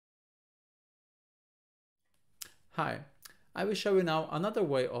Hi, I will show you now another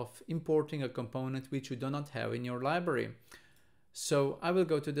way of importing a component which you do not have in your library. So I will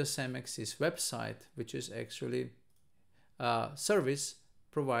go to the SamacSys website, which is actually a service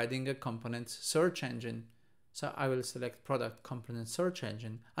providing a component search engine. So I will select product component search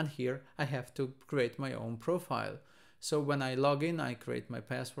engine, and here I have to create my own profile. So when I log in, I create my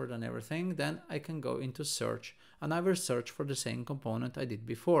password and everything, then I can go into search and I will search for the same component I did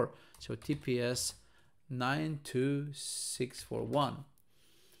before. So TPS 92641,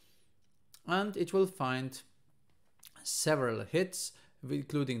 and it will find several hits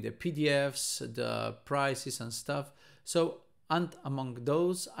including the PDFs, the prices and stuff. So, and among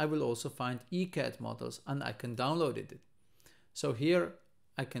those I will also find ECAD models, and I can download it. So here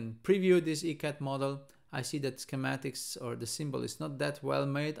I can preview this ECAD model. I see that schematics or the symbol is not that well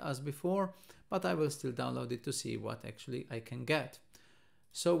made as before, but I will still download it to see what actually I can get.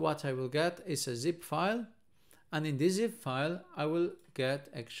 So what I will get is a zip file, and in this zip file I will get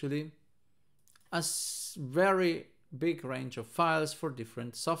actually a very big range of files for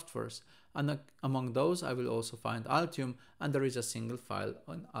different softwares, and among those I will also find Altium, and there is a single file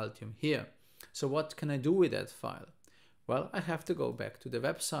on Altium here. So what can I do with that file? Well, I have to go back to the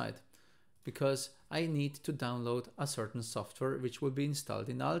website because I need to download a certain software which will be installed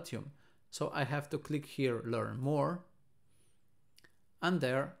in Altium. So I have to click here, Learn More, and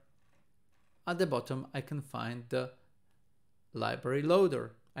there at the bottom I can find the library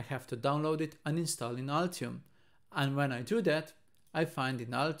loader. I have to download it and install in Altium. And when I do that, I find in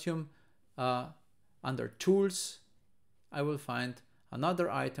Altium under Tools, I will find another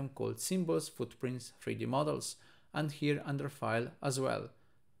item called Symbols, Footprints, 3D Models, and here under File as well.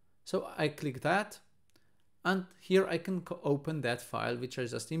 So I click that, and here I can open that file which I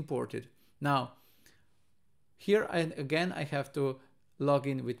just imported. Now, here again I have to log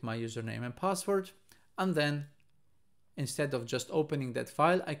in with my username and password, and then instead of just opening that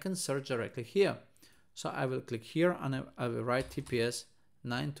file, I can search directly here. So I will click here and I will write TPS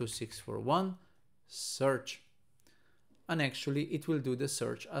 92641 search, and actually it will do the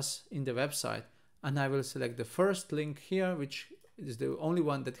search as in the website, and I will select the first link here, which is the only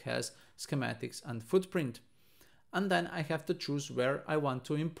one that has schematics and footprint, and then I have to choose where I want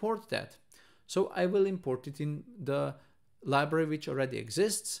to import that. So I will import it in the library which already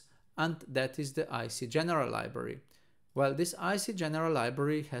exists, and that is the IC General library. Well, this IC General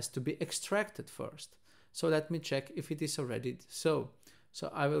library has to be extracted first. So let me check if it is already so.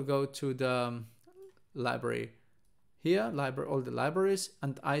 So I will go to the library here, all the libraries,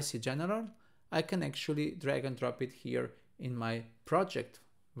 and IC General. I can actually drag and drop it here in my project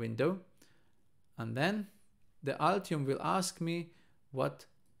window. And then the Altium will ask me what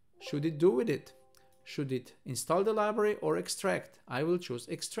should it do with it. Should it install the library or extract? I will choose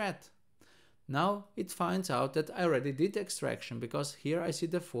extract. Now it finds out that I already did extraction, because here I see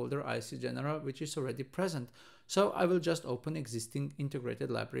the folder IC General which is already present. So I will just open existing integrated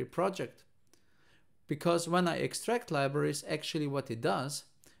library project. Because when I extract libraries, actually what it does,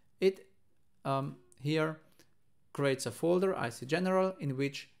 it here creates a folder IC General in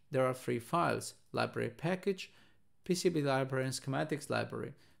which there are 3 files: library package, PCB library, and schematics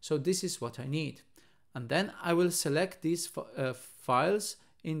library. So this is what I need. And then I will select these files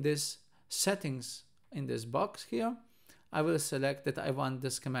in this settings in this box here. I will select that I want the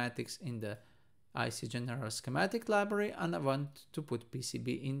schematics in the IC General schematic library, and I want to put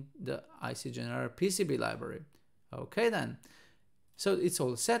PCB in the IC General PCB library. Okay then. So it's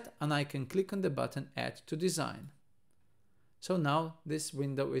all set, and I can click on the button Add to Design. So now this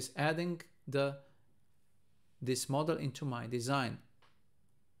window is adding this model into my design.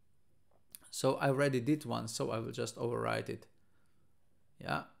 So I already did one, so I will just overwrite it.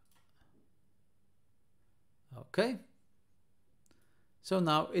 Yeah. Okay. So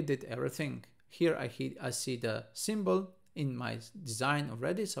now it did everything. Here I see the symbol in my design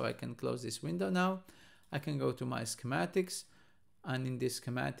already, so I can close this window now. I can go to my schematics, and in this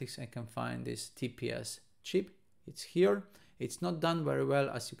schematics I can find this TPS chip. It's here. It's not done very well,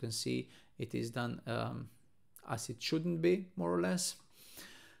 as you can see. It is done as it shouldn't be, more or less.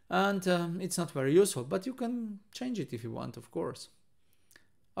 And it's not very useful, but you can change it if you want, of course.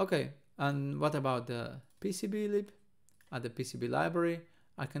 Okay, and what about the PCB lib? At the PCB library,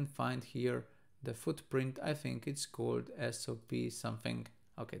 I can find here the footprint. I think it's called SOP something.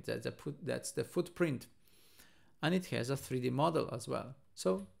 Okay, that's the footprint. And it has a 3D model as well.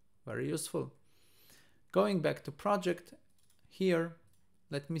 So, very useful. Going back to project, here,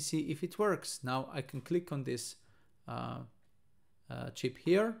 let me see if it works. Now I can click on this chip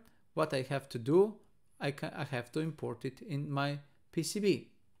here. What I have to do, I have to import it in my PCB.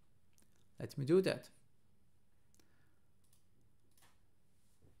 Let me do that.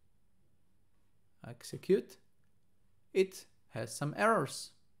 execute, it has some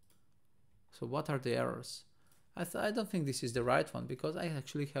errors. So what are the errors? I don't think this is the right one, because I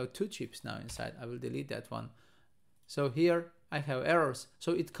actually have 2 chips now inside. I will delete that one. So here I have errors.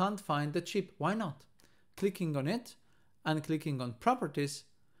 So it can't find the chip. Why not? Clicking on it and clicking on properties,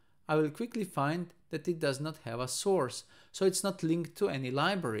 I will quickly find that it does not have a source. So it's not linked to any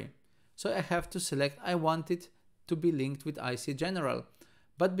library. So I have to select, I want it to be linked with IC General.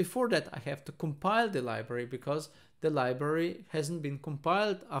 But before that, I have to compile the library, because the library hasn't been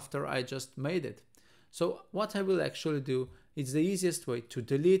compiled after I just made it. So what I will actually do, it's the easiest way to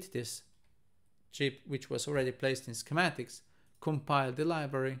delete this chip, which was already placed in schematics, compile the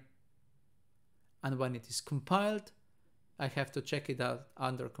library. And when it is compiled, I have to check it out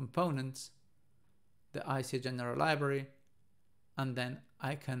under components, the IC General library, and then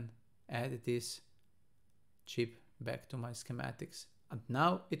I can add this chip back to my schematics. And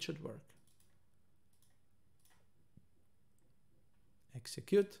now it should work.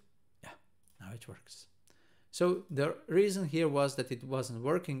 Execute. Yeah, now it works. So the reason here was that it wasn't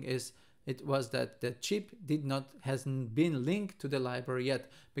working is it was that the chip hasn't been linked to the library yet,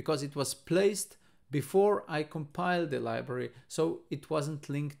 because it was placed before I compiled the library. So it wasn't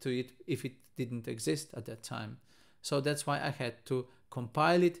linked to it if it didn't exist at that time. So that's why I had to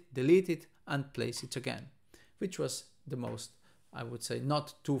compile it, delete it, and place it again, which was the most, I would say,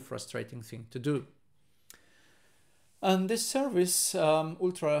 not too frustrating thing to do. And this service, service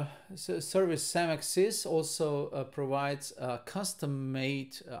SamacSys, also provides a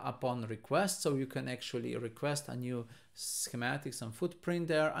custom-made upon request. So you can actually request a new schematics and footprint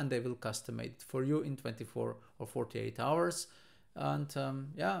there, and they will custom made it for you in 24 or 48 hours. And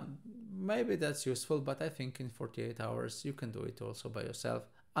yeah, maybe that's useful, but I think in 48 hours you can do it also by yourself,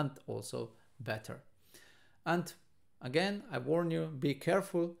 and also better. And again, I warn you, be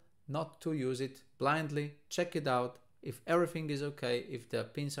careful not to use it blindly. Check it out. If everything is okay, if the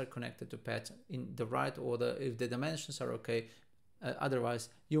pins are connected to pads in the right order, if the dimensions are okay, otherwise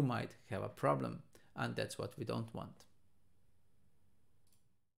you might have a problem, and that's what we don't want.